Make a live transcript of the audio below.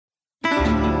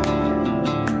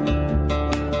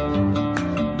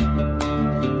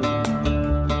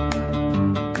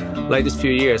latest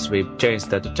few years, we've changed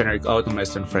that to generic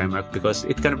automation framework because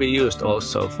it can be used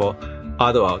also for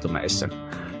other automation.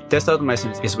 Test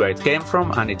automation is where it came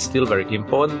from, and it's still very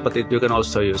important, but you can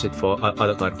also use it for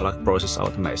other kind of like process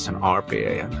automation,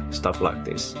 RPA, and stuff like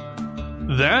this.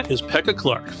 That is Pekka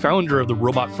Klärck, founder of the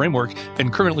Robot Framework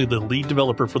and currently the lead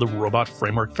developer for the Robot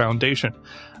Framework Foundation.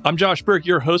 I'm Josh Birk,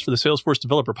 your host for the Salesforce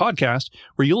Developer Podcast,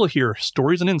 where you'll hear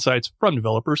stories and insights from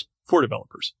developers for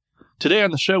developers. Today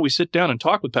on the show, we sit down and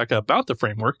talk with Pekka about the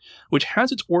framework, which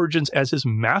has its origins as his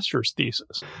master's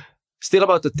thesis. Still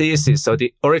about the thesis, so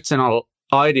the original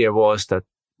idea was that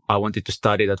I wanted to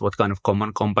study that what kind of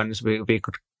common components we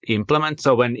could implement.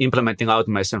 So when implementing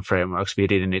automation frameworks, we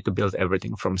didn't need to build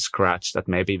everything from scratch, that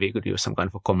maybe we could use some kind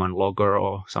of a common logger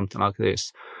or something like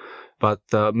this. But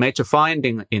the major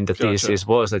finding in the thesis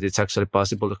was that it's actually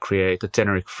possible to create a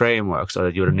generic framework so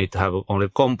that you don't need to have only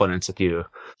components that you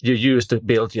use to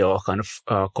build your kind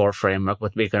of core framework,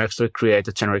 but we can actually create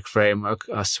a generic framework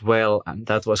as well. And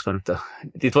that was kind of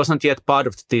it wasn't yet part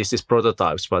of the thesis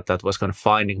prototypes, but that was kind of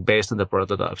finding based on the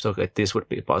prototypes. Okay, this would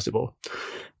be possible.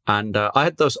 And I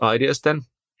had those ideas then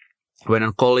when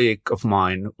a colleague of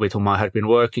mine with whom I had been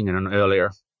working in an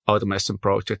earlier automation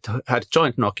project had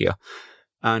joined Nokia.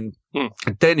 And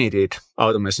they needed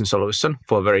automation solution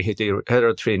for a very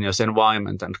heterogeneous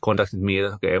environment and contacted me,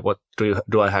 okay, what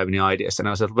do I have any ideas? And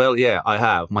I said, well, yeah, I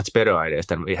have much better ideas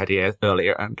than we had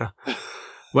earlier. And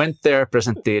went there,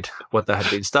 presented what I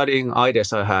had been studying,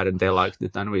 ideas I had, and they liked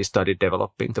it. And we started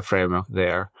developing the framework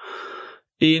there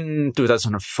in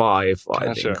 2005,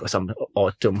 I think, or some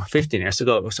autumn, 15 years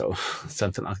ago or so,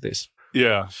 something like this.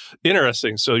 Yeah.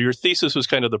 Interesting. So your thesis was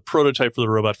kind of the prototype for the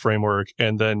robot framework,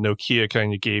 and then Nokia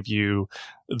kind of gave you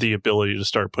the ability to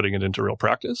start putting it into real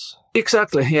practice?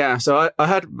 Exactly. Yeah. So I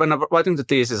had, when I was writing the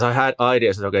thesis, I had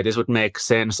ideas that, okay, this would make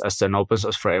sense as an open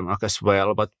source framework as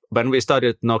well. But when we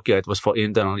started Nokia, it was for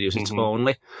internal usage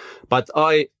only. But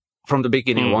I, from the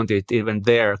beginning, wanted even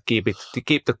there, keep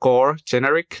the core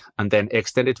generic and then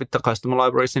extend it with the custom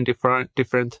libraries in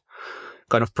different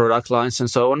kind of product lines and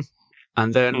so on.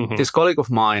 And then this colleague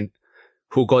of mine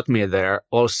who got me there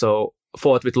also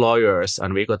fought with lawyers,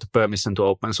 and we got the permission to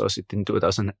open source it in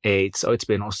 2008. So it's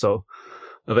been also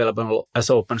available as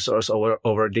open source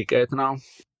over a decade now.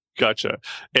 Gotcha.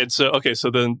 And so, okay, so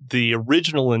then the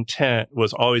original intent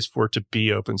was always for it to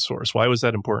be open source. Why was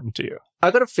that important to you?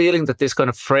 I got a feeling that this kind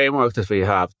of framework that we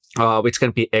have, which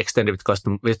can be extended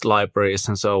with libraries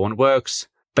and so on, works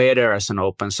better as an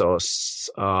open source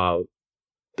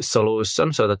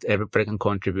solution, so that everybody can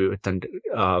contribute and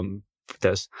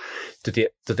to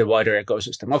the wider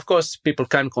ecosystem. Of course, people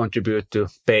can contribute to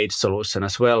paid solution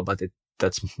as well, but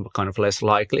that's kind of less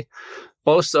likely.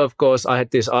 Also, of course, I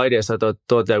had these ideas. I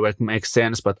thought they would make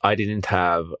sense, but I didn't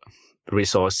have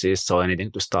resources or anything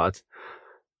to start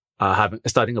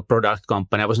starting a product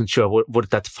company. I wasn't sure would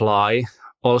that fly.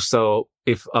 Also,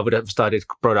 if I would have started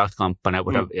a product company, I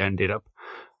would have ended up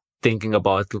thinking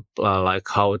about like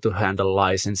how to handle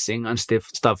licensing and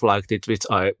stuff like that, which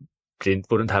I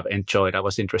wouldn't have enjoyed. I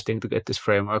was interested to get this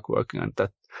framework working, and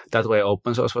that way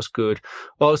open source was good.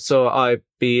 Also, I've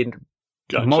been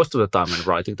most of the time when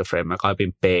writing the framework, I've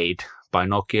been paid by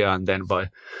Nokia and then by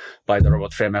the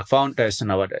Robot Framework Foundation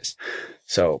nowadays.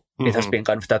 So it has been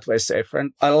kind of that way safer.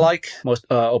 And I like most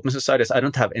open source ideas. I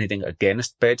don't have anything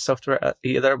against paid software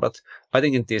either, but I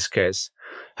think in this case,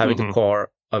 having the core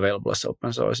available as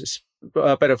open source is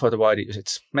better for the wide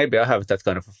usage. Maybe I have that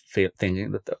kind of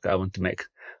thinking that I want to make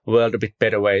the world a bit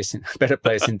better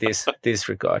place in this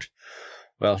regard.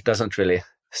 Well, it doesn't really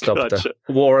stop the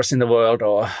wars in the world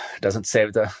or doesn't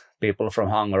save the people from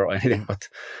hunger or anything, but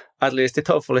at least it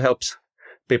hopefully helps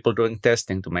people doing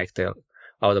testing to make their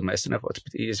automation efforts a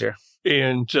bit easier.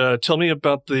 And tell me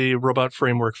about the Robot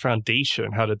Framework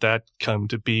Foundation. How did that come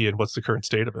to be, and what's the current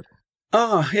state of it?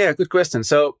 Oh, yeah, good question.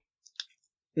 So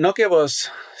Nokia was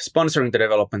sponsoring the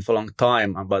development for a long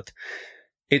time, but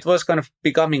it was kind of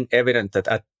becoming evident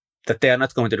that they are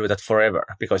not going to do that forever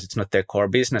because it's not their core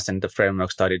business, and the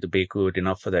framework started to be good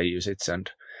enough for their usage. And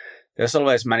there's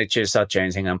always managers are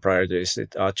changing and priorities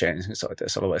are changing, so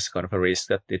there's always kind of a risk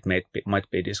that it might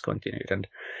be discontinued. And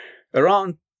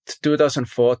around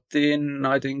 2014,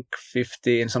 I think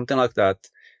 15, something like that,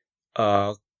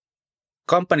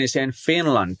 companies in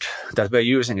Finland that were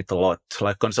using it a lot,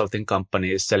 like consulting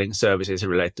companies selling services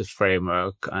related to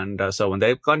framework and so on,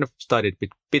 they kind of started a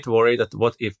bit worried that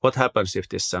what happens if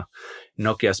this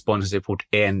Nokia sponsorship would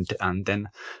end, and then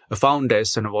a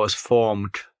foundation was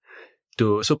formed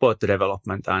to support the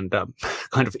development. And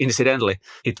kind of incidentally,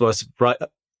 it was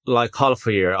like half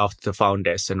a year after the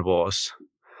foundation was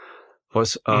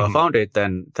was founded,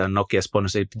 then the Nokia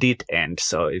sponsorship did end.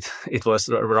 So it was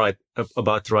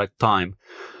about the right time.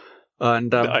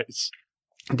 And nice.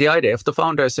 The idea of the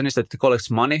foundation is that it collects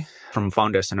money from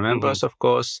foundation members, of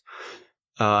course.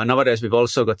 Nowadays, we've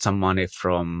also got some money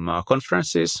from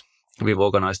conferences. We've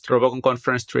organized Robocon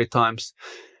conference 3 times.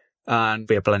 And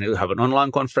we are planning to have an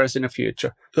online conference in the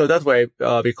future. So that way,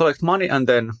 we collect money and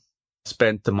then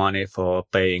spend the money for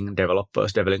paying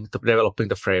developers, developing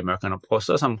the framework, and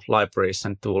also some libraries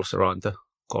and tools around the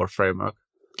core framework.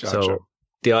 Gotcha. So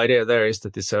the idea there is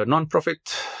that it's a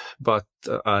non-profit, but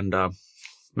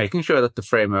making sure that the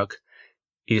framework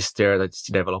is there, that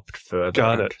it's developed further.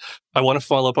 Got it. I want to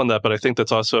follow up on that, but I think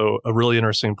that's also a really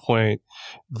interesting point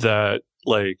that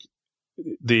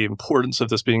the importance of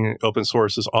this being open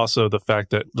source is also the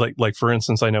fact that, like for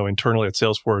instance, I know internally at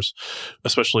Salesforce,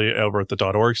 especially over at the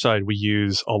 .org side, we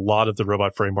use a lot of the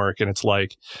robot framework, and it's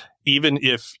like, even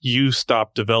if you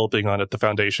stop developing on it, the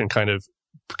foundation kind of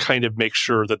make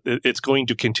sure that it's going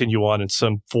to continue on in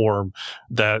some form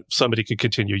that somebody could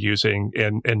continue using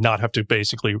and not have to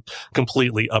basically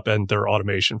completely upend their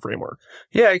automation framework.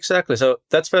 Yeah, exactly. So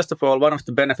that's, first of all, one of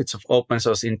the benefits of open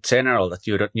source in general, that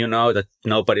you know that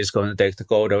nobody's going to take the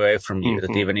code away from you,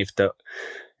 that even if the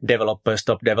developers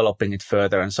stop developing it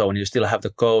further and so on, you still have the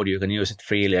code, you can use it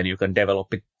freely, and you can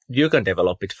develop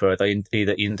it further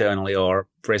either internally or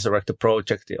resurrect the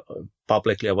project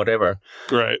publicly or whatever.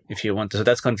 Right. If you want to. So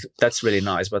that's really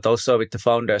nice. But also with the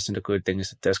foundation, the good thing is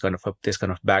that there's this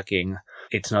kind of backing.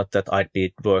 It's not that I'd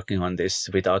be working on this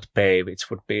without pay, which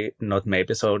would be not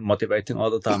maybe so motivating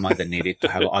all the time. I then needed to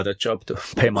have another job to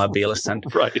pay my bills and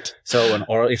right. so on.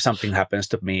 Or if something happens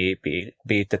to me, be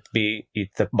it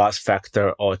the buzz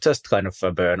factor or just kind of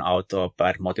a burnout or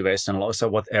bad motivation loss or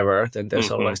whatever, then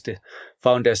there's always the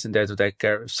foundation there to take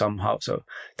care of somehow. So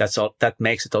that's all. That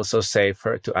makes it also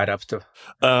safer to adapt to.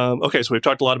 Okay, so we've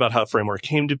talked a lot about how framework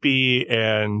came to be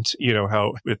and,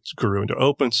 how it grew into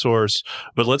open source,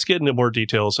 but let's get into more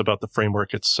details about the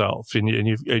framework itself. And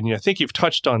I think you've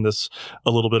touched on this a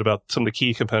little bit about some of the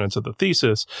key components of the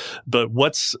thesis, but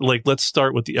let's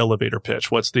start with the elevator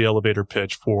pitch. What's the elevator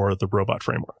pitch for the robot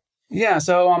framework? Yeah,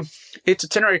 so it's a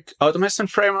generic automation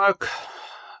framework.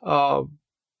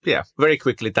 Yeah, very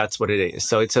quickly, that's what it is.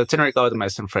 So it's a generic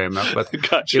automation framework. But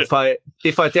gotcha.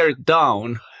 if I tear it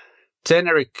down,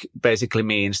 generic basically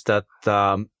means that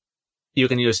you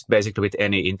can use it basically with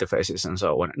any interfaces and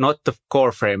so on. Not the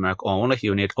core framework only.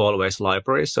 You need always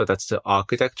libraries. So that's the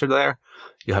architecture there.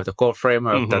 You have the core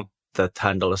framework that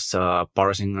handles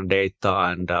parsing data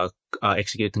and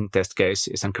executing test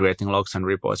cases and creating logs and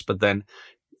reports. But then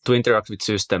to interact with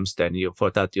systems, then you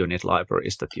need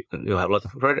libraries that you have a lot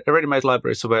of ready-made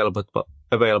libraries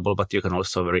available, but you can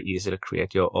also very easily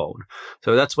create your own.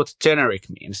 So that's what generic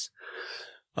means.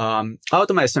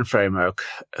 Automation framework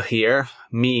here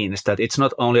means that it's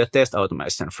not only a test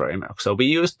automation framework. So we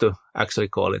used to actually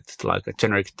call it like a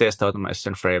generic test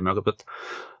automation framework, but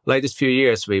latest few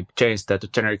years we've changed that to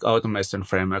generic automation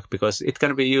framework because it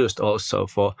can be used also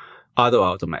for other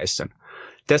automation.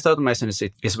 Test automation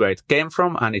is where it came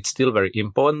from, and it's still very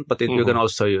important, but you can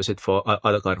also use it for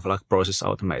other kind of like process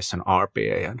automation,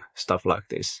 RPA and stuff like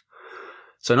this.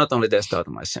 So not only test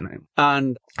automation.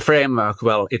 And framework,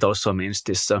 well, it also means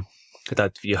this,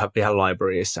 that we have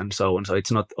libraries and so on. So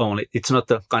it's not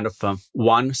the kind of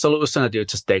one solution that you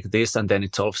just take this and then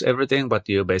it solves everything, but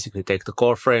you basically take the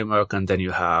core framework and then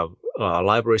you have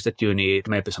libraries that you need,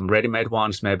 maybe some ready-made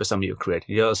ones, maybe some you created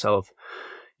yourself.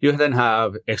 You then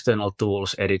have external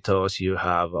tools, editors, you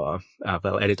have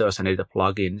editors and editor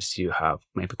plugins, you have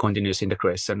maybe continuous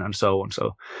integration and so on.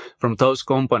 So from those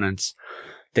components,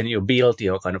 then you build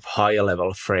your kind of higher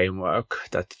level framework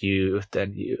that you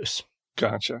then use.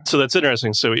 Gotcha. So that's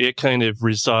interesting. So it kind of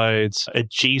resides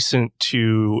adjacent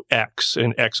to X,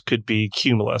 and X could be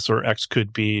Cumulus, or X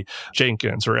could be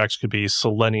Jenkins, or X could be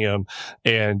Selenium,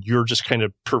 and you're just kind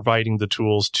of providing the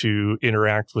tools to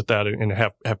interact with that and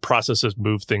have processes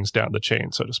move things down the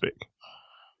chain, so to speak.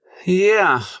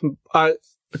 Yeah.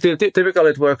 Typically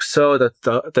it works so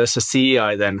that there's a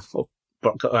CI then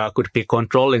could be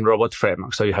controlling robot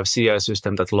framework. So you have CI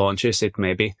system that launches it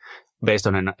maybe based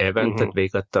on an event that we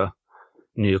got the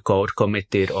new code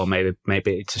committed, or maybe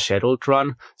it's a scheduled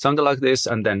run, something like this,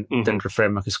 and then the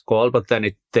framework is called, but then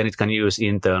it can use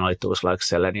internal tools like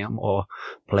Selenium or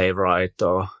Playwright,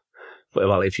 or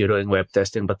well, if you're doing web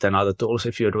testing, but then other tools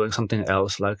if you're doing something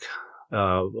else like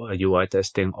UI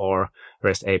testing or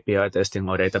REST API testing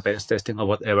or database testing or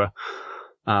whatever,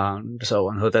 and so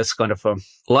on. So that's kind of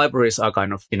libraries are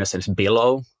kind of in a sense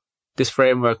below this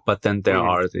framework, but then there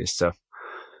are these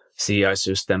CI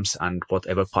systems and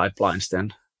whatever pipelines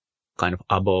then kind of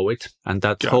above it. And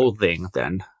that whole thing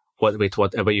then, with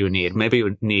whatever you need, maybe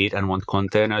you need and want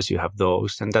containers, you have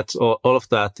those. And that's all of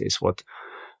that is what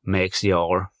makes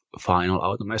your final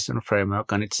automation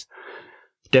framework. And it's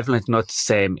definitely not the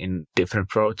same in different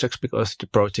projects because the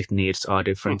project needs are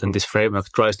different. And this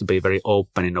framework tries to be very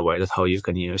open in a way that how you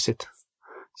can use it.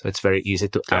 So it's very easy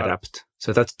to adapt.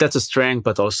 So that's a strength,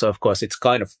 but also, of course, it's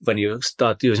kind of, when you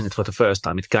start using it for the first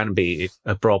time, it can be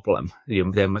a problem.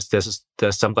 There's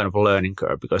some kind of a learning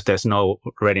curve because there's no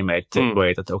ready-made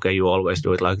way that, okay, you always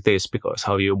do it like this, because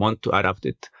how you want to adapt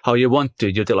it, how you want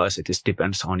to utilize it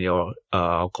depends on your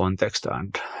context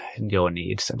and your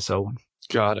needs and so on.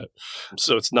 Got it.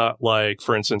 So it's not like,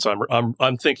 for instance,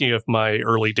 I'm thinking of my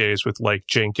early days with like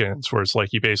Jenkins, where it's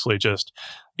like you basically just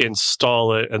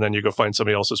install it and then you go find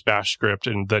somebody else's bash script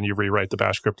and then you rewrite the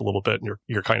bash script a little bit and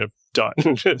you're kind of done.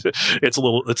 It's a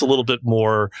little bit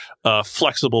more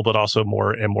flexible, but also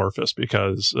more amorphous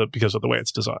because of the way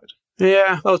it's designed.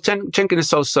 Yeah, well, Jenkins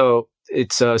is also,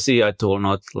 it's a CI tool,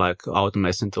 not like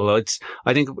automation tool.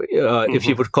 I think if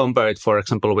you would compare it, for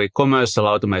example, with commercial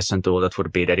automation tool that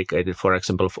would be dedicated, for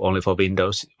example, only for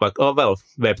Windows,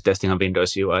 web testing and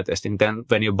Windows UI testing, then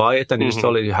when you buy it and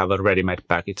install it, you have a ready-made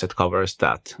package that covers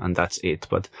that, and that's it.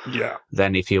 But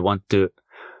then if you want to,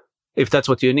 if that's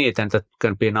what you need, then that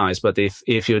can be nice. But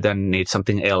if you then need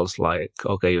something else, like,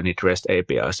 okay, you need REST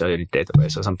API, so you need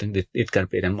database or something, it can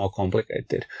be then more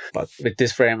complicated. But with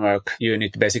this framework, you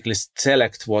need to basically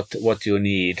select what you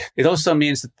need. It also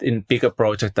means that in bigger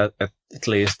projects, that at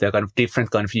least there are kind of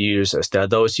different kind of users. There are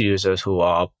those users who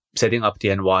are setting up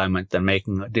the environment and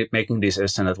making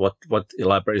decisions at what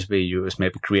libraries we use,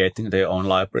 maybe creating their own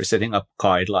library, setting up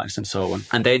guidelines and so on.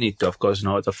 And they need to, of course,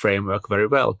 know the framework very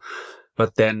well.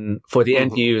 But then for the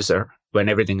end user, when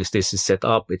everything this is set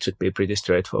up, it should be pretty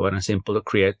straightforward and simple to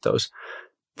create those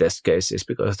test cases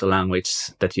because the language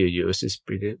that you use is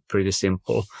pretty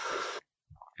simple.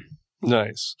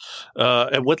 Nice.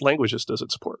 And what languages does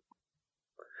it support?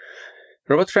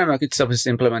 Robot Framework itself is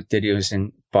implemented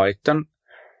using Python.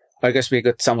 I guess we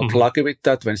got somewhat lucky with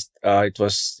that when it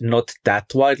was not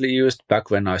that widely used back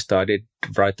when I started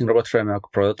writing Robot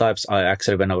Framework prototypes. I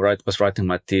actually, when I was writing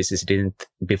my thesis, didn't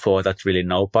before that really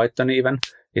know Python even.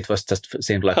 It was just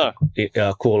seemed like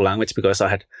a cool language because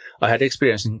I had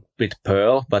experience with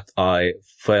Perl, but I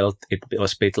felt it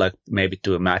was a bit like maybe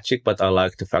too magic, but I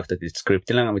like the fact that it's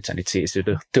scripting language and it's easy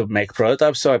to make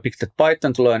prototypes. So I picked up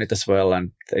Python to learn it as well.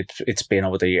 And it's been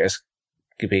over the years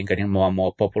been getting more and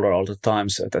more popular all the time.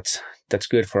 So that's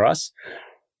good for us.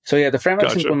 So yeah, the framework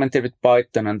is implemented with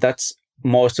Python, and that's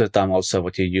most of the time also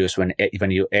what you use when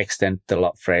you extend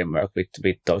the framework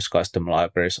with those custom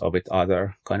libraries or with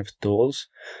other kind of tools.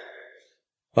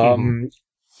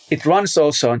 It runs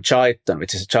also on Jython,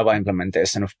 which is a Java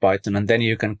implementation of Python, and then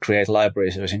you can create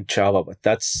libraries using Java, but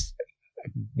that's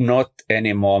not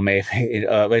anymore. Maybe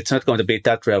it's not going to be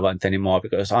that relevant anymore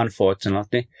because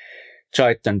unfortunately,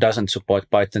 Jython doesn't support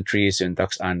Python 3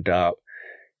 syntax, and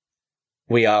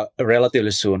we are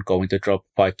relatively soon going to drop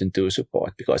Python 2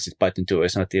 support because Python 2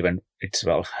 is not even,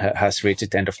 has reached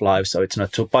its end of life, so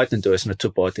Python 2 is not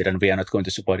supported, and we are not going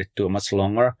to support it too much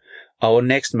longer. Our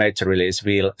next major release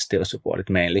will still support it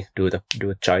mainly, do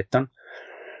Jython.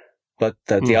 But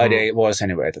the idea was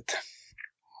anyway that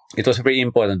it was very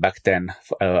important back then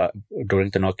during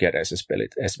the Nokia days especially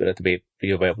to be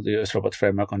able to use Robot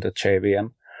Framework on the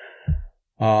JVM.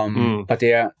 But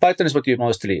yeah, Python is what you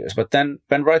mostly use. But then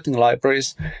when writing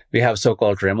libraries, we have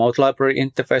so-called remote library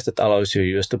interface that allows you to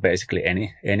use to basically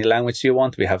any language you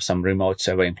want. We have some remote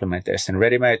server implementation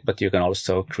ready-made, but you can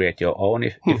also create your own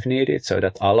if needed. So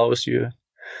that allows you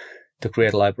to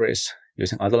create libraries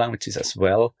using other languages as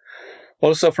well.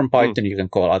 Also from Python, you can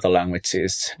call other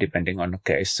languages depending on the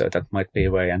case. So that might be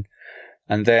a way.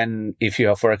 And then if you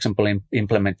are, for example,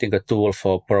 implementing a tool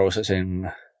for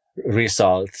processing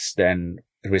results, then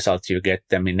the results you get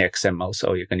them in XML.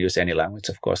 So you can use any language,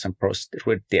 of course, and process it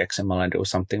with the XML and do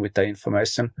something with the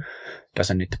information.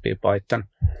 Doesn't need to be Python.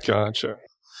 Gotcha.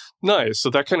 Nice.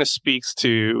 So that kind of speaks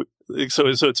to, so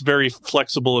it's very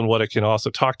flexible in what it can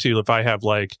also talk to. If I have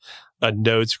like a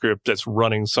node script that's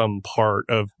running some part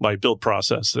of my build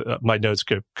process, my node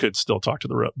script could still talk to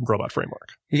the robot framework.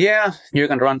 Yeah, you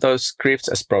can run those scripts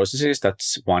as processes.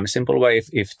 That's one simple way.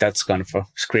 If that's kind of a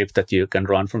script that you can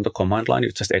run from the command line,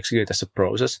 you just execute as a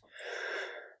process.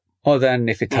 Or then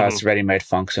if it has ready-made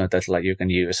function that like you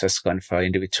can use as kind of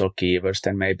individual keywords,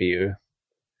 then maybe you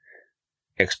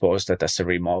expose that as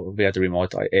via the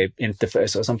remote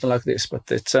interface or something like this. But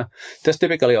there's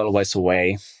typically always a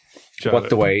way.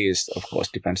 The way is, of course,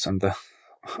 depends on the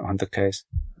case.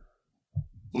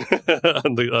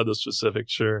 on the specific,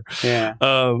 sure. Yeah.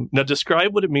 Now,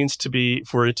 describe what it means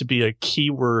for it to be a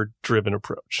keyword-driven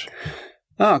approach.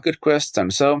 Oh, good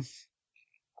question. So,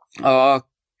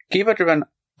 keyword-driven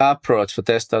approach for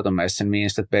test automation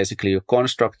means that basically you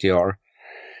construct your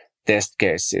test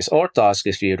cases or tasks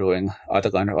if you're doing other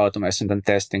kind of automation than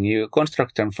testing. You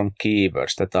construct them from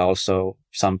keywords that are also,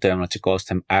 some terminology calls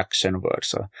them action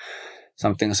words or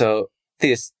something. So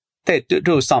they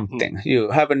do something. You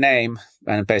have a name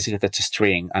and basically that's a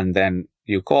string, and then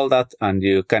you call that and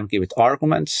you can give it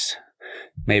arguments.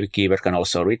 Maybe keyword can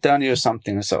also return you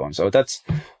something and so on. So that's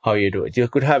how you do it. You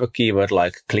could have a keyword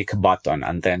like click button,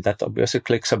 and then that obviously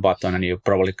clicks a button, and you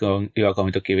are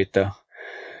going to give it the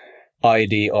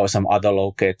ID or some other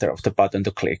locator of the button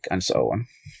to click and so on.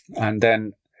 And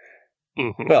then,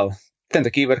 then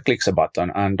the keyword clicks a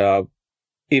button, and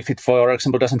if it, for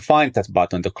example, doesn't find that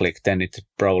button to click, then it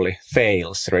probably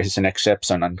fails, raises an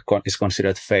exception, and is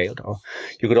considered failed. Or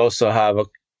you could also have a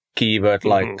keyword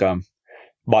like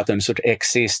button should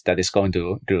exist that is going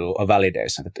to do a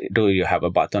validation. Do you have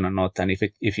a button or not? And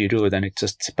if you do, then it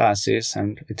just passes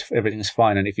and everything is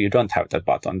fine. And if you don't have that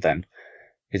button, then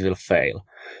it will fail.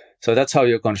 So that's how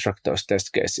you construct those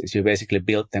test cases. You basically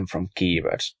build them from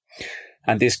keywords.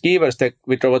 And these keywords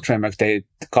with Robot Framework, they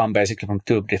come basically from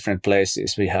two different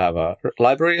places. We have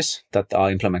libraries that are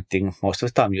implementing most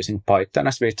of the time using Python,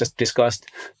 as we just discussed.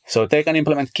 So they can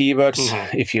implement keywords.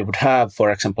 If you would have, for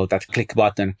example, that click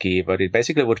button keyword, it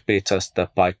basically would be just a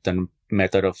Python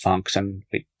method or function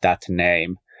with that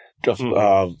name.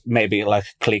 Maybe like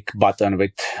click button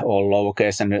with all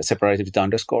lowercase and separated with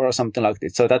underscore or something like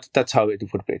that. So that's how it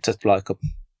would be, just like a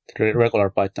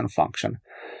regular Python function.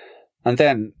 And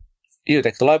then you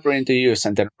take the library into use,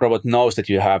 and then robot knows that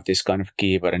you have this kind of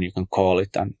keyword and you can call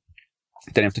it. And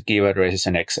then if the keyword raises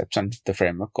an exception, the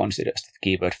framework considers that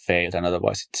keyword failed and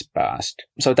otherwise it's passed.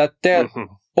 So that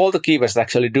all the keywords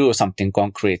actually do something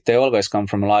concrete. They always come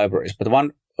from libraries. But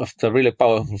one of the really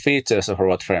powerful features of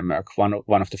Robot Framework,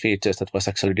 one of the features that was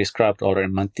actually described already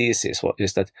in my thesis,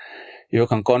 is that you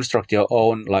can construct your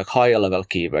own like higher level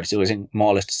keywords using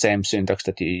more or less the same syntax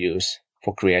that you use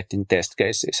for creating test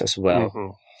cases as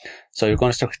well. So you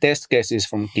construct test cases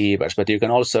from keywords, but you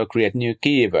can also create new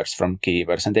keywords from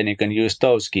keywords, and then you can use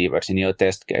those keywords in your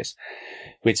test case,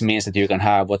 which means that you can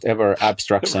have whatever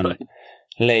abstraction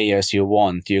layers you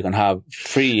want. You can have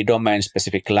free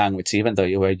domain-specific language, even though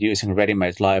you are using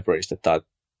ready-made libraries that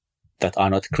are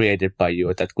not created by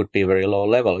you, that could be very low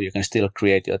level. You can still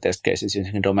create your test cases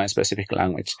using domain-specific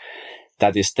language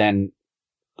that is then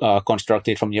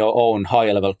constructed from your own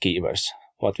higher-level keywords,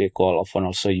 what we call often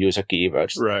also user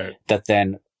keywords, that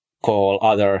then call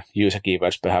other user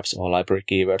keywords, perhaps, or library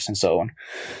keywords, and so on.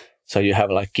 So you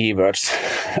have like keywords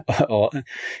or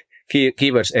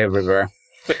keywords everywhere.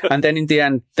 And then in the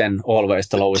end, then always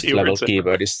the lowest level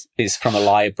keyword is from a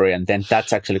library, and then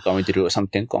that's actually going to do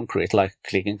something concrete, like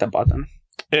clicking the button.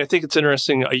 And I think it's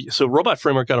interesting. So Robot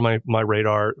Framework got on my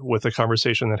radar with a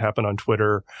conversation that happened on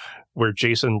Twitter where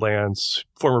Jason Lance,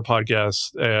 former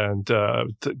podcast, and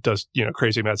does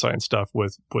crazy mad science stuff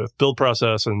with build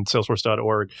process and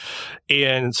Salesforce.org.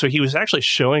 And so he was actually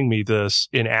showing me this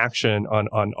in action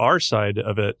on our side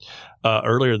of it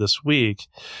earlier this week.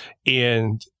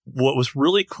 And what was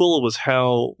really cool was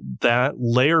how that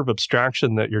layer of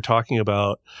abstraction that you're talking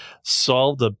about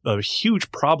solved a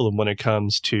huge problem when it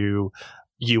comes to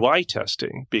UI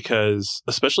testing, because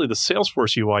especially the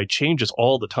Salesforce UI changes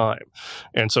all the time.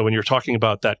 And so when you're talking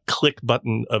about that click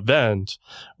button event,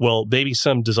 well, maybe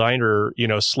some designer,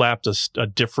 slapped a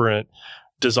different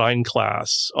design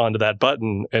class onto that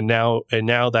button, and now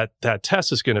that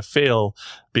test is going to fail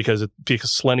because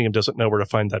Selenium doesn't know where to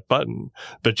find that button.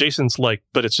 But Jason's like,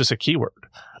 but it's just a keyword.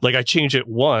 Like, I change it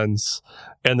once,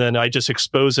 and then I just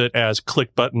expose it as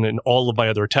click button in all of my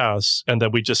other tests, and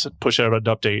then we just push out an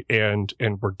update, and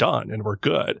we're done, and we're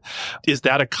good. Is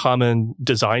that a common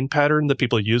design pattern that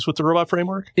people use with the Robot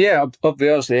Framework? Yeah,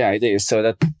 obviously, yeah, it is. So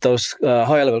that those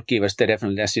higher level keywords, they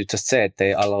definitely, as you just said,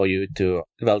 they allow you to,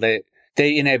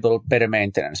 they enable better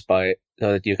maintenance so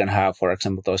that you can have, for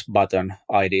example, those button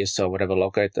IDs or whatever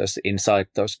locators inside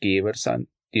those keywords, and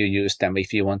you use them.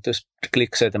 If you want to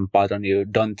click certain button, you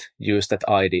don't use that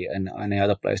ID in any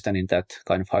other place than in that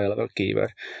kind of high level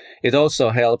keyword. It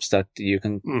also helps that you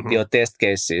can, your test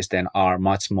cases then are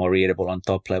much more readable on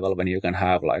top level when you can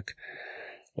have like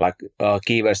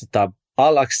keywords that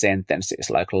are like sentences,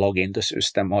 like log into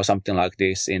system or something like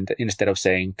this, instead of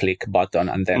saying click button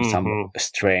and then some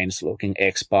strange looking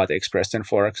XPath expression,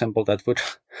 for example, that would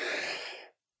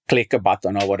click a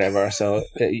button or whatever. So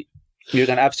You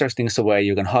can abstract things away,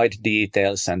 you can hide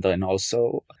details, and then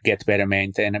also get better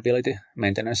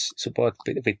maintenance support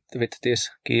with these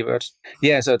keywords.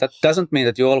 Yeah, so that doesn't mean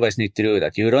that you always need to do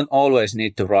that. You don't always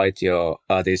need to write your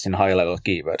these in high-level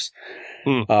keywords.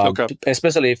 Okay.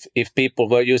 Especially if people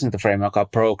were using the framework are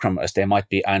programmers, they might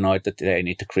be annoyed that they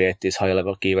need to create these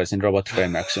high-level keywords in robot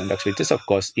framework syntax, which is, of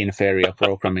course, inferior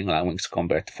programming language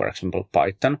compared to, for example,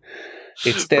 Python.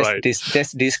 It's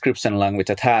this description language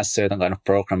that has certain kind of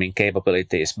programming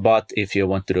capabilities, but if you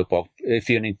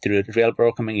need to do real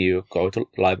programming, you go to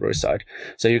library side.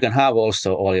 So you can have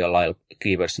also all your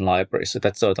keywords in libraries. So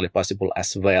that's totally possible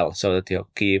as well. So that your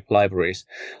library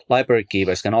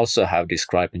keywords can also have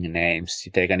describing names.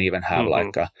 They can even have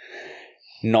like a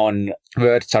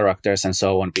non-word characters and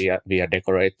so on via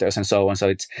decorators and so on.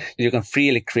 So you can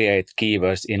freely create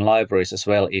keywords in libraries as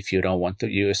well if you don't want to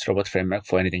use Robot Framework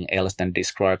for anything else than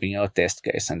describing your test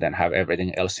case and then have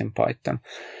everything else in Python.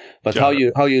 But how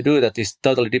you do that is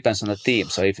totally depends on the team.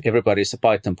 So if everybody is a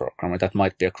Python programmer, that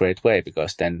might be a great way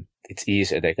because then it's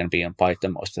easier. They can be in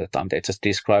Python most of the time. They just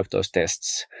describe those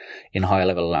tests in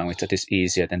high-level language that is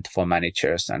easier than for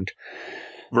managers and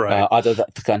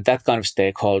that kind of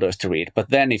stakeholders to read. But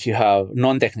then if you have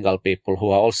non-technical people who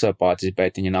are also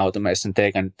participating in automation,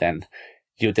 they can then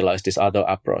utilize this other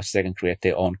approach. They can create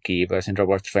their own keywords in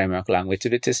Robot Framework language,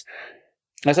 which is,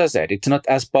 as I said, it's not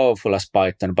as powerful as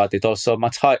Python, but it's also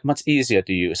much easier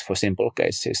to use for simple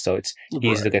cases. So it's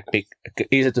easy to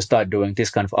easy to start doing this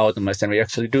kind of automation. We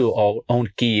actually do our own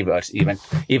keywords,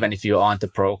 even if you aren't a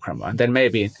programmer. And then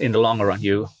maybe in the long run,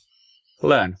 you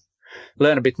learn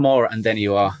a bit more, and then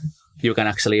you can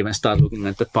actually even start looking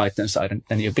at the Python side, and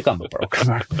then you become a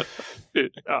programmer.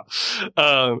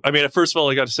 I mean, first of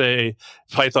all, I got to say,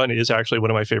 Python is actually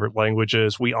one of my favorite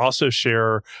languages. We also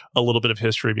share a little bit of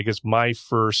history because my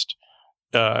first,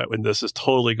 and this is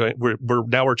totally going,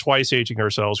 we're twice aging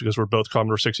ourselves because we're both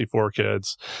Commodore 64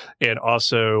 kids. And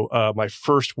also, my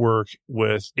first work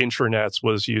with intranets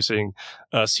was using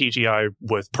CGI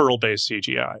with Perl-based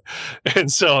CGI. And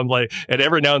so I'm like, and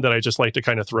every now and then I just like to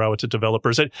kind of throw it to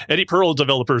developers. And any Perl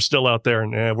developers still out there,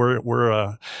 and we're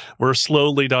a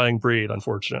slowly dying breed,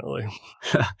 unfortunately.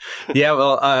 Yeah,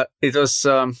 well, it was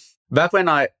back when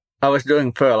I was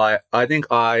doing Perl. I think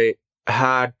I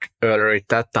had earlier at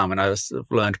that time when I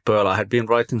learned Perl, I had been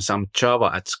writing some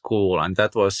Java at school, and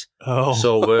that was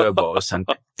so verbose and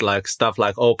like stuff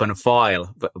like open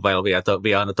file. Well, we are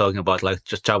not talking about like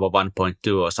just Java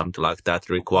 1.2 or something like that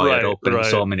required opening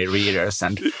so many readers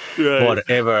and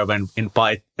whatever. When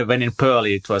in Perl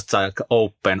it was like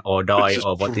open or die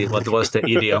or what was the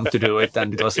idiom to do it,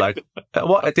 and it was like,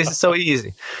 what? This is so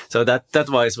easy. So that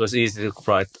why it was easy to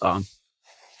write.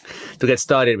 To get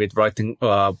started with writing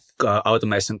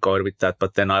automation code with that,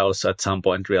 but then I also at some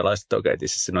point realized, okay,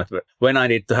 this is not when I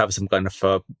need to have some kind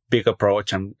of big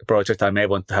approach and project. I may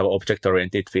want to have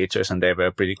object-oriented features, and they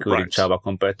were pretty good in Java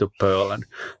compared to Perl. And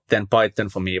then Python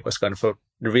for me was kind of a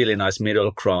really nice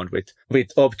middle ground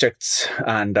with objects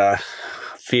and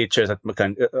features that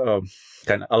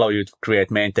can allow you to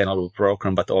create maintainable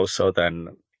program, but also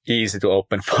then easy to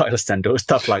open files and do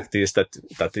stuff like this that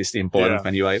is important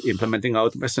when you are implementing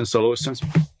automation solutions.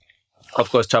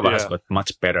 Of course, Java has got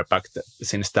much better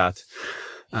since that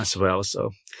as well.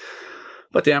 So,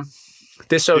 but yeah,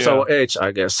 this shows our age,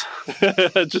 I guess.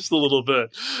 Just a little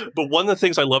bit. But one of the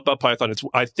things I love about Python is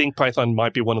I think Python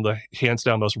might be one of the hands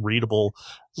down most readable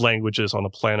languages on the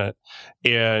planet.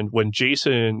 And when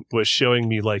Jason was showing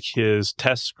me like his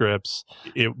test scripts,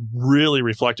 it really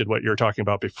reflected what you were talking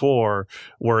about before,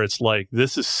 where it's like,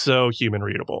 this is so human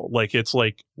readable. Like it's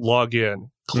like log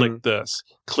in, click this,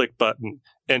 click button,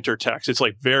 enter text. It's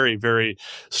like very, very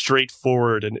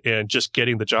straightforward and just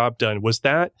getting the job done. Was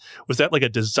that like a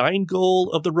design goal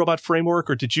of the robot framework,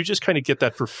 or did you just kind of get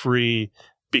that for free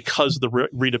because of the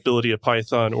readability of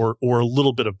Python, or a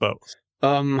little bit of both?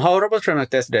 How robot framework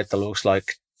test data looks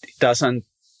like, it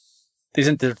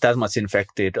isn't that much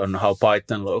infected on how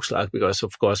Python looks like, because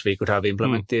of course we could have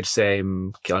implemented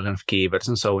same kind of keywords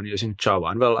and so on using Java.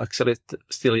 And well, actually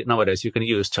still nowadays you can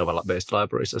use Java-based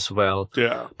libraries as well.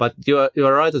 Yeah. But you're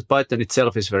right that Python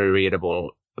itself is very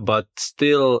readable, but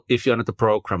still, if you're not a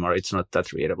programmer, it's not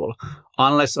that readable.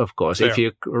 Unless, of course, if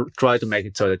you try to make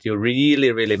it so that you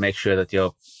really, really make sure that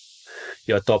your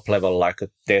top level, like a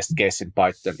test case in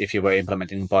Python, if you were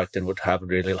implementing Python, would have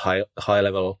really high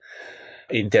level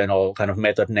internal kind of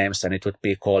method names, and it would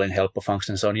be calling helper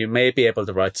functions. So you may be able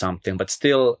to write something, but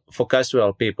still for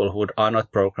casual people who are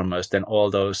not programmers, then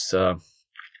all those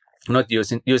not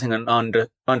using an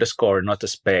underscore, not a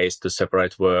space to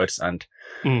separate words and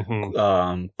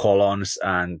colons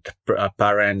and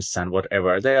parents and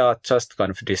whatever. They are just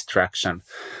kind of distraction.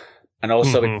 And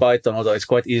also with Python, although it's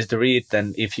quite easy to read,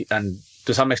 then and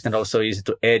to some extent also easy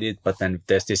to edit, but then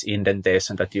there's this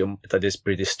indentation that is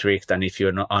pretty strict, and if you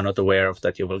are not aware of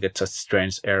that, you will get just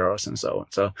strange errors and so on.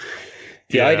 So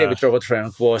the idea with Robot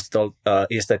Framework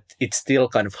is that it's still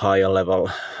kind of higher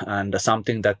level and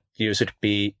something that you should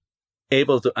be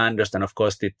able to understand. Of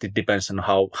course, it depends on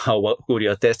how good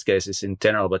your test case is in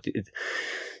general, but it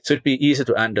should be easy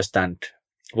to understand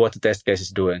what the test case is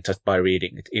doing just by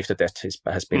reading it, if the test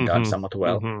has been done somewhat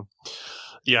well.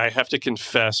 Yeah, I have to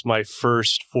confess, my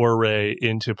first foray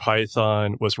into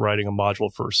Python was writing a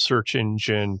module for a search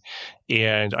engine,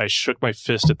 and I shook my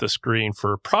fist at the screen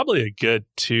for probably a good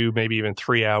 2, maybe even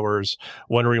 3 hours,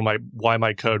 wondering why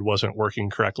my code wasn't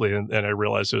working correctly, and I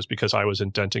realized it was because I was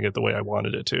indenting it the way I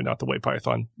wanted it to, not the way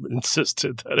Python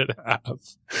insisted that it have.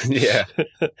 Yeah.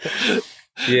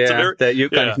 Yeah, that you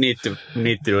kind of need to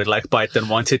do it like Python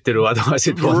wants it to do, otherwise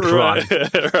it won't run.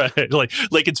 Right.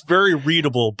 Like it's very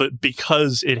readable, but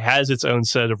because it has its own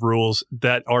set of rules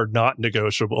that are not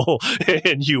negotiable,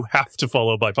 and you have to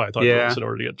follow by Python rules in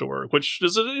order to get to work, which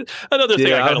is another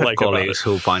thing I kind of like about it. Colleagues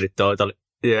who find it totally.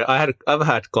 Yeah, I've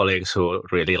had colleagues who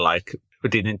really who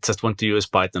didn't just want to use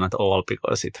Python at all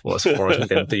because it was forcing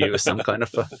them to use some kind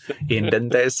of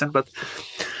indentation. But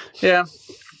yeah.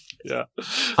 Yeah,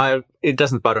 it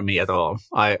doesn't bother me at all.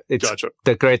 Gotcha.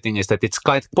 The great thing is that it's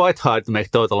quite hard to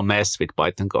make total mess with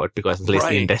Python code, because at least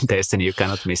the indentation you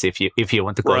cannot miss if you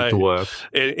want the code to work.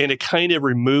 And it kind of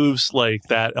removes like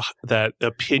that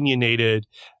opinionated,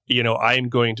 I'm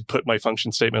going to put my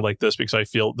function statement like this because I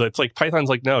feel that's like Python's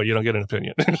like, no, you don't get an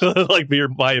opinion. Like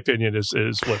my opinion is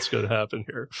what's going to happen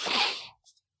here.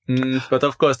 But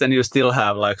of course, then you still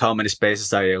have like how many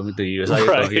spaces are you going to use? Are you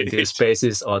going to use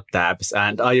spaces or tabs?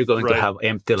 And are you going to have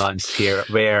empty lines here,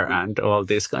 where, and all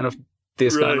this kind of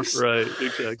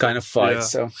exactly. kind of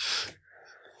fights? Yeah. So.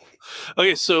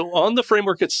 Okay, so on the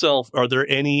framework itself, are there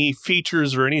any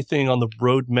features or anything on the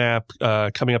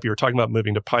roadmap coming up? You were talking about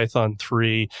moving to Python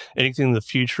 3. Anything in the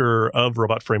future of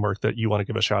Robot Framework that you want to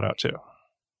give a shout out to?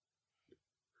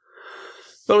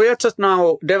 Well, we are just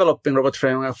now developing Robot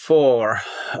Framework 4,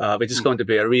 which is going to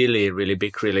be a really, really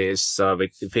big release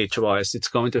with feature-wise. It's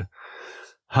going to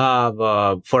have,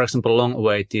 for example,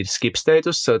 long-awaited skip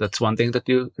status. So that's one thing that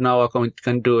you now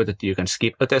can do, that you can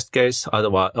skip a test case.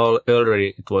 Otherwise,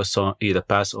 already it was either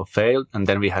pass or fail. And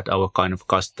then we had our kind of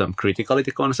custom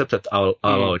criticality concept that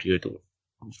allowed you to,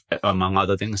 among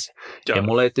other things,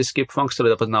 emulate the skip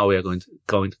functionality. But now we are going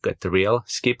to get the real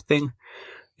skip thing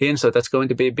in. So that's going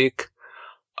to be big.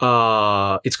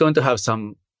 It's going to have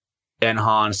some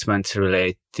enhancements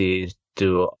related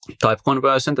to type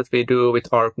conversion that we do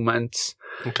with arguments.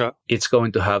 Okay. It's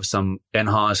going to have some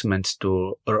enhancements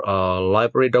to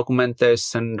library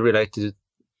documentation related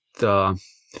to the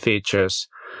features,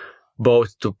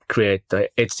 both to create the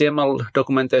HTML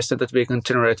documentation that we can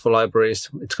generate for libraries.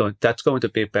 That's going to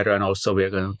be better, and also we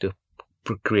are going to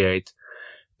create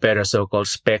better so-called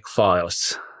spec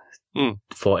files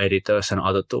for editors and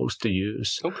other tools to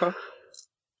use. Okay.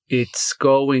 It's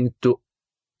going to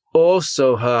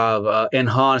also have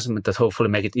enhancement that hopefully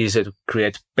make it easier to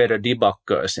create better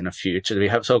debuggers in the future. We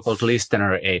have so-called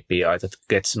listener API that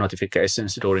gets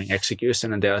notifications during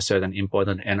execution, and there are certain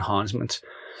important enhancements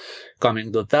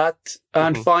coming to that.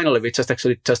 And finally, we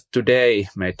just today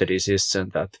made the decision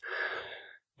that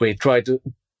we try to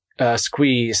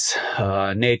squeeze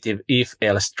native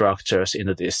if-else structures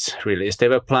into this release. They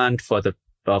were planned for the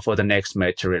next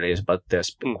major release, but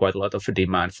there's quite a lot of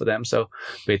demand for them, so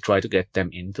we try to get them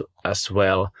into as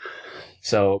well.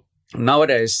 So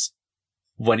nowadays,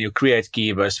 when you create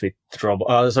keywords with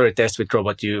test with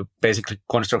robot, you basically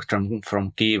construct them from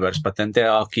keywords, but then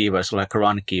there are keywords like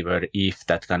run keyword if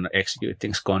that can execute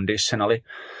things conditionally.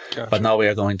 Gotcha. But now we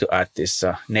are going to add this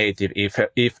native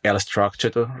if-else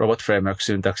structure to Robot Framework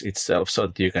syntax itself, so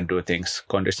that you can do things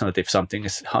conditionally. If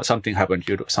something happened,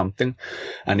 you do something,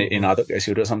 and in other cases,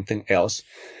 you do something else.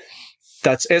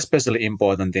 That's especially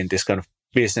important in this kind of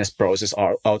business process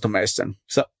or automation.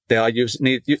 So there are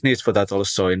needs for that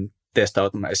also in test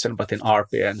automation, but in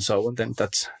RPA and so on, then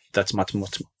that's much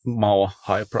more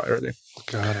high priority.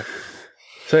 Got it.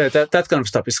 So yeah, that kind of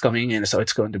stuff is coming in, so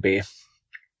it's going to be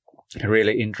a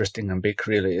really interesting and big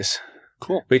release.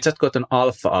 Cool. We just got an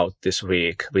alpha out this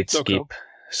week with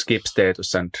skip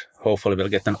status, and hopefully we'll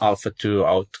get an alpha 2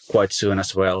 out quite soon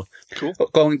as well. Cool.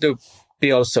 Going to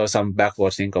be also some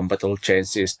backwards incompatible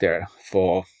changes there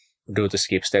for do the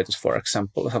skip status, for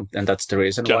example, and that's the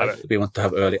reason why we want to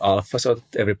have early alpha so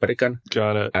that everybody can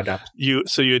adapt.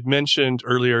 So you had mentioned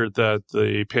earlier that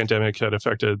the pandemic had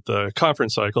affected the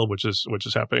conference cycle, which is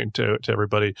happening to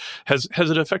everybody. Has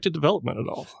it affected development at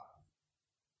all?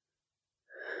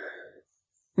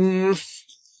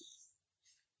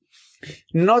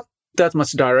 Not that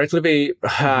much directly. We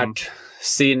had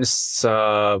since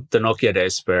the Nokia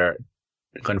days where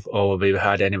we've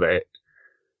had anyway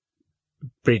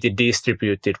pretty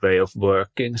distributed way of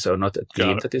working. So not a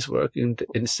team that is working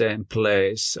in the same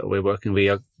place. So we're working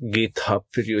via GitHub,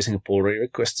 producing pull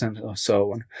requests and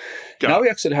so on. Now we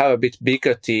actually have a bit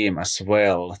bigger team as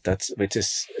well. Which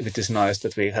is nice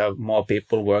that we have more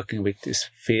people working with this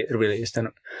release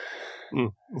than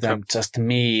just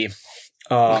me.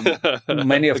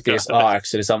 Many of these are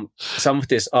actually some of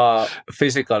these are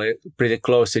physically pretty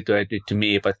close situated to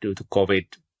me, but due to COVID,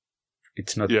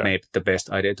 it's not maybe the best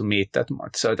idea to meet that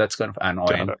much. So that's kind of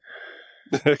annoying.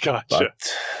 Gotcha.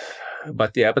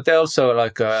 But they're also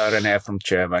like René from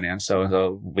Germany, and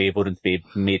so we wouldn't be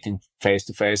meeting face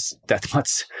to face that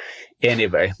much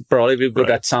anyway. Probably we would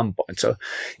at some point. So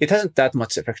it hasn't that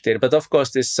much affected. But of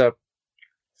course, this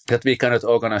that we cannot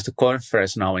organize the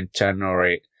conference now in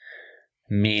January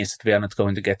means that we are not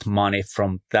going to get money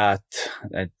from that,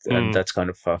 and that's kind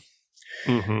of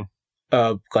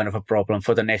a problem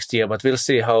for the next year. But we'll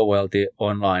see how well the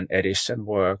online edition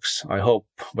works. I hope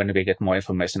when we get more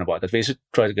information about it, we should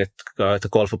try to get the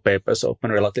call for papers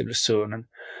open relatively soon, and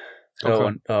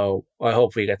I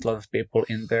hope we get a lot of people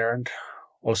in there, and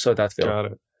also that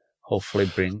will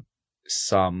hopefully bring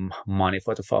some money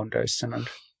for the foundation. And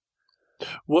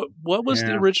what was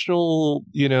the original,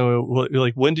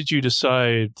 like when did you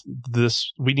decide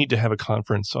we need to have a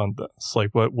conference on this?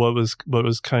 Like what was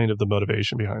kind of the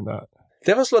motivation behind that?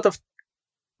 There was a lot of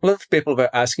people were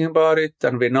asking about it,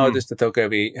 and we noticed that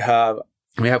we have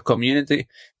community.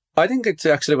 I think it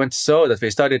actually went so that we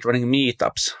started running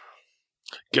meetups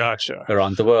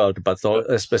around the world, but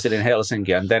especially in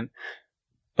Helsinki. And then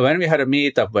when we had a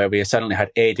meetup where we suddenly had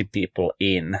 80 people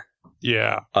in,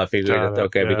 I figured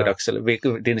that we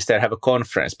could instead have a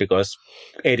conference, because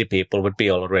 80 people would be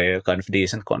already a kind of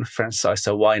decent conference size,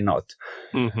 so why not?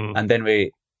 And then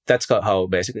that's how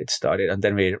basically it started, and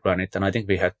then we ran it, and I think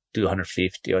we had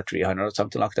 250 or 300 or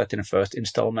something like that in the first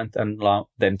installment, and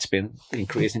then it's been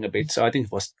increasing a bit. So I think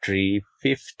it was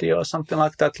 350 or something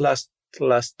like that last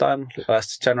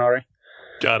January.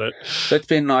 Got it. So it's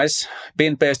been nice.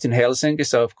 Being based in Helsinki,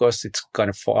 so of course it's kind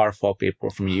of far for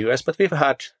people from the US, but we've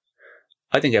had,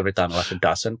 I think every time like a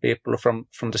dozen people from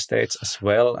the States as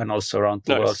well, and also around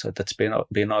the world. So that's been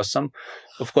awesome.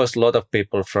 Of course, a lot of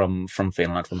people from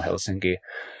Finland, from Helsinki,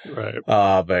 where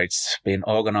it's been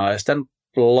organized, and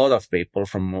a lot of people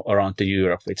from around the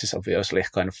Europe, which is obviously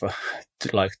kind of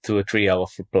like 2 or 3 hour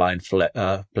plane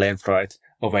flight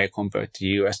away compared to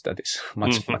US. That is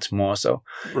much more so.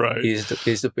 Easy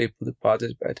to people to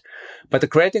participate. But the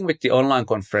great thing with the online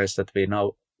conference that we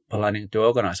now planning to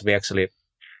organize, we actually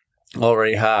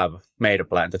already have made a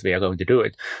plan that we are going to do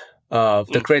it.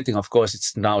 The great thing, of course,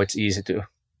 it's easy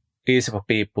for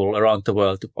people around the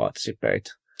world to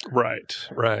participate. Right.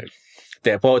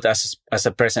 They're both as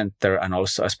a presenter and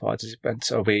also as participants.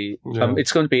 So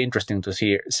it's going to be interesting to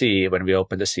see when we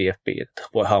open the CFP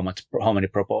how many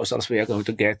proposals we are going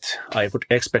to get. I would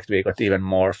expect we got even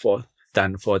more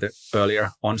than for the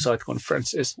earlier on-site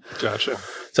conferences. Gotcha.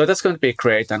 So that's going to be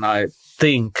great, and I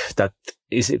think that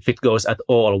if it goes at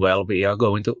all well, we are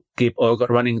going to keep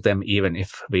running them, even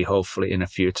if we hopefully in the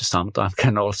future sometime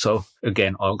can also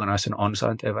again organize an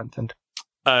on-site event. And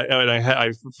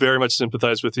I very much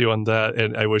sympathize with you on that,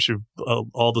 and I wish you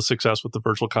all the success with the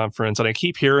virtual conference. And I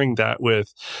keep hearing that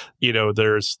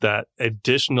there's that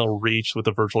additional reach with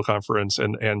the virtual conference,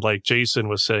 and like Jason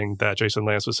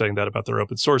Lance was saying that about their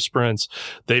open source sprints.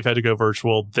 They've had to go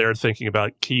virtual. They're thinking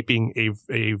about keeping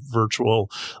a virtual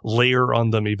layer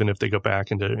on them, even if they go back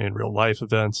in real life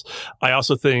events. I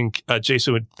also think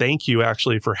Jason would thank you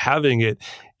actually for having it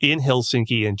in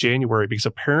Helsinki in January, because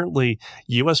apparently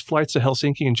U.S. flights to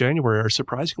Helsinki in January are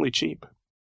surprisingly cheap.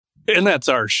 And that's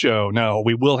our show. Now,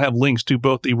 we will have links to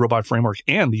both the Robot Framework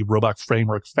and the Robot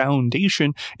Framework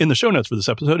Foundation in the show notes for this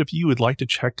episode if you would like to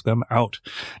check them out.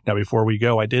 Now, before we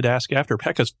go, I did ask after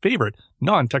Pekka's favorite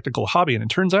non-technical hobby, and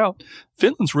it turns out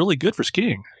Finland's really good for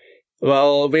skiing.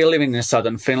 Well, we're living in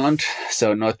southern Finland,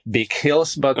 so not big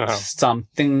hills, but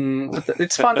something.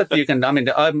 It's fun that you can. I mean,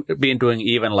 I've been doing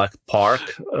even like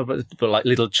park, like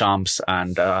little jumps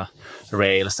and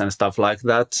rails and stuff like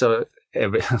that. So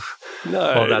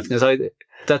all that. So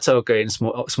that's okay in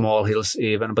small hills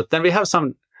even. But then we have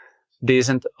some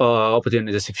decent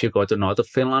opportunities if you go to north of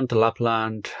Finland,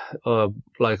 Lapland.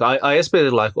 Like I especially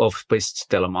like off-piste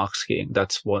telemark skiing.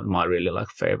 That's one of my really like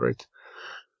favorite.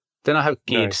 Then I have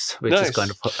kids, which is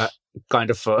kind of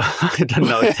I don't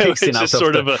know, it takes enough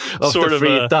sort of the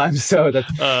free time, so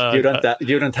that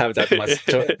you don't have that much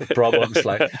problems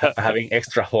like having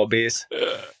extra hobbies.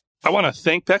 I want to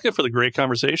thank Pekka for the great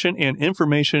conversation and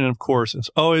information. And of course,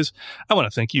 as always, I want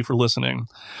to thank you for listening.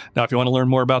 Now, if you want to learn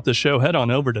more about this show, head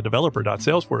on over to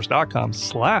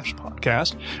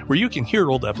developer.salesforce.com/podcast, where you can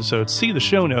hear old episodes, see the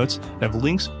show notes, and have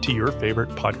links to your favorite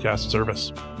podcast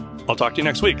service. I'll talk to you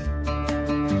next week.